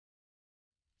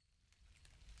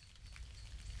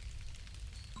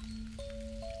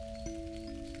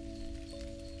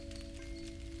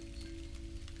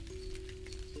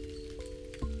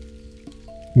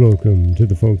Welcome to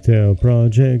the Folktale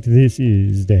Project. This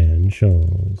is Dan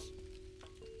Scholz.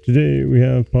 Today we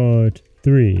have part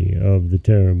 3 of The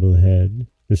Terrible Head,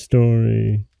 the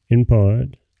story, in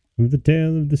part, of the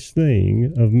tale of the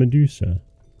slaying of Medusa.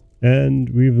 And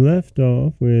we've left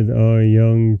off with our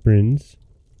young prince,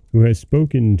 who has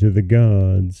spoken to the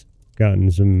gods,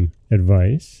 gotten some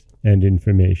advice and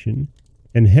information,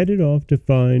 and headed off to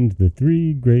find the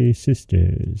 3 Grey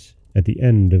Sisters at the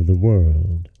end of the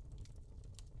world.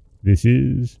 This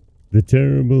is The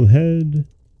Terrible Head,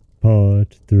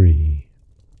 Part 3.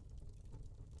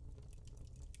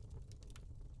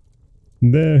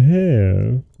 Their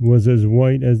hair was as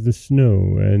white as the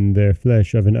snow, and their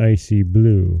flesh of an icy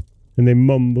blue, and they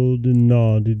mumbled and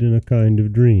nodded in a kind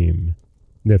of dream.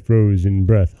 Their frozen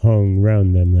breath hung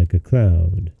round them like a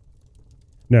cloud.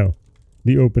 Now,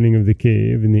 the opening of the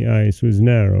cave in the ice was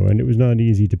narrow, and it was not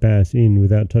easy to pass in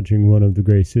without touching one of the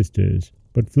Grey Sisters.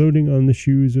 But floating on the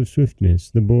shoes of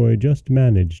swiftness, the boy just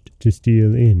managed to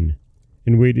steal in,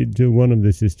 and waited till one of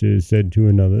the sisters said to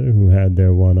another who had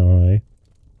their one eye,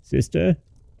 "Sister,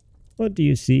 what do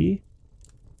you see?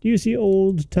 Do you see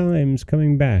old times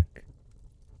coming back?"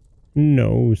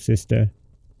 "No, sister."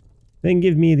 "Then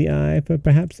give me the eye, for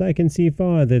perhaps I can see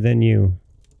farther than you."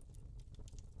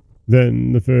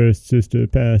 Then the first sister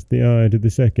passed the eye to the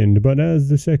second, but as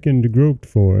the second groped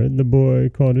for it, the boy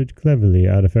caught it cleverly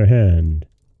out of her hand.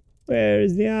 "Where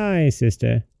is the eye,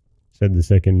 sister?" said the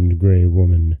second grey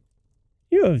woman.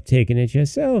 "You have taken it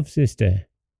yourself, sister,"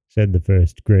 said the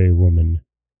first grey woman.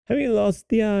 "Have you lost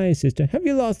the eye, sister? Have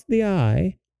you lost the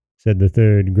eye?" said the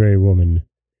third grey woman.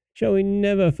 "Shall we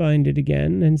never find it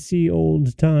again, and see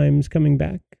old times coming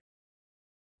back?"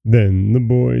 Then the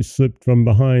boy slipped from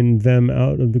behind them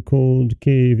out of the cold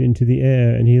cave into the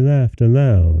air, and he laughed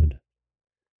aloud.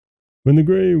 When the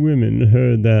grey women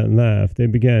heard that laugh, they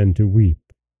began to weep,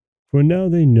 for now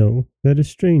they know that a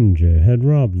stranger had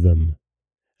robbed them,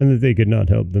 and that they could not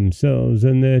help themselves,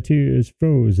 and their tears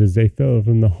froze as they fell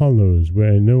from the hollows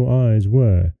where no eyes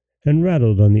were, and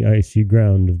rattled on the icy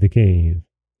ground of the cave.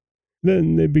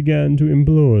 Then they began to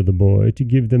implore the boy to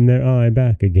give them their eye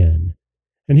back again,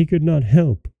 and he could not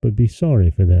help but be sorry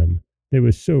for them, they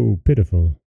were so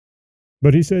pitiful.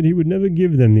 But he said he would never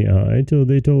give them the eye till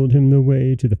they told him the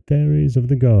way to the fairies of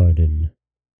the garden.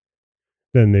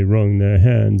 Then they wrung their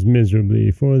hands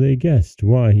miserably, for they guessed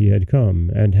why he had come,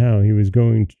 and how he was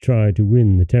going to try to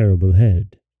win the terrible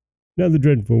head. Now the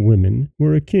dreadful women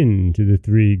were akin to the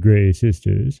 3 Grey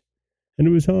Sisters, and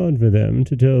it was hard for them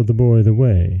to tell the boy the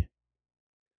way.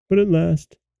 But at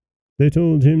last they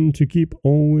told him to keep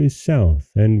always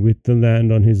south, and with the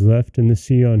land on his left and the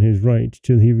sea on his right,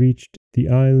 till he reached the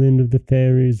island of the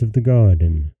fairies of the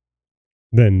garden.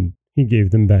 Then he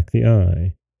gave them back the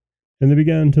eye, and they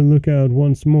began to look out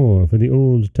once more for the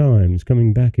old times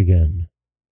coming back again.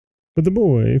 But the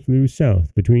boy flew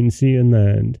south between sea and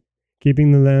land,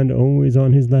 keeping the land always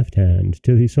on his left hand,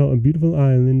 till he saw a beautiful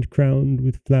island crowned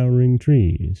with flowering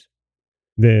trees.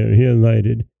 There he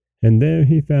alighted, and there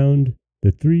he found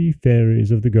the 3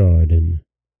 fairies of the garden.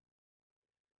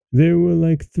 They were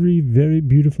like 3 very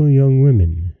beautiful young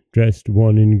women, dressed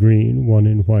one in green, one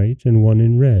in white, and one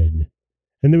in red,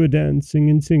 and they were dancing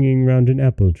and singing round an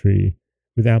apple tree,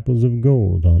 with apples of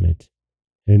gold on it,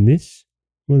 and this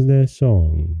was their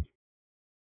song.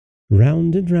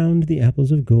 "Round and round the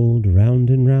apples of gold,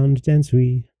 round and round dance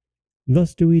we.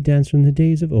 Thus do we dance from the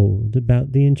days of old,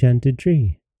 about the enchanted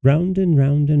tree. Round and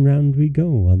round we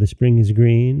go, while the spring is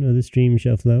green, or the stream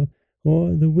shall flow,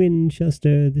 or the wind shall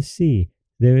stir the sea.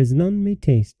 There is none may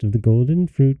taste of the golden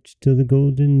fruit, till the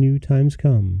golden new times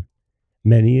come.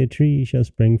 Many a tree shall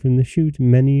spring from the shoot,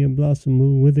 many a blossom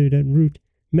will withered at root,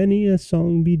 many a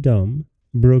song be dumb,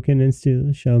 broken and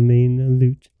still shall main a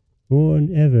lute, or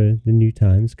ever the new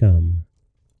times come.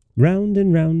 Round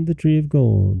and round the tree of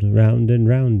gold, round and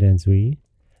round dance we.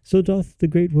 So doth the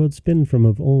great world spin from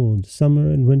of old,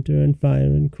 summer and winter and fire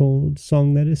and cold,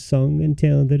 song that is sung and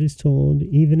tale that is told,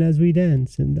 even as we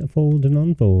dance and fold and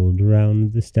unfold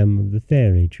round the stem of the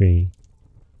fairy tree."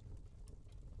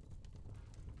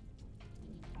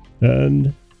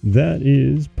 And that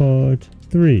is part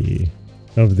 3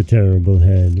 of The Terrible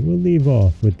Head. We'll leave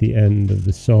off with the end of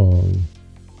the song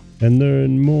and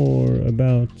learn more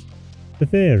about the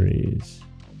fairies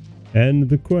and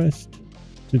the quest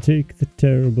to take the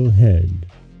terrible head.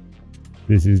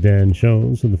 This is Dan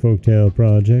Scholz of the Folktale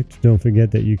Project. Don't forget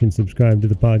that you can subscribe to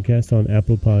the podcast on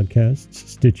Apple Podcasts,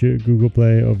 Stitcher, Google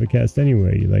Play, Overcast,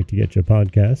 anywhere you like to get your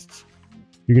podcasts.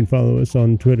 You can follow us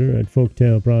on Twitter at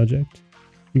Folktale Project.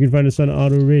 You can find us on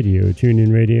Auto Radio,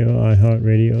 TuneIn Radio,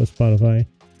 iHeartRadio, Spotify,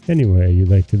 anywhere you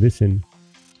like to listen.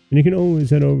 And you can always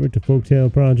head over to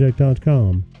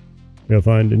folktaleproject.com. You'll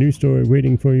find a new story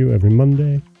waiting for you every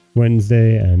Monday,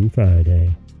 Wednesday, and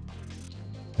Friday.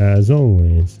 As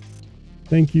always,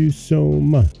 thank you so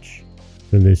much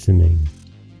for listening.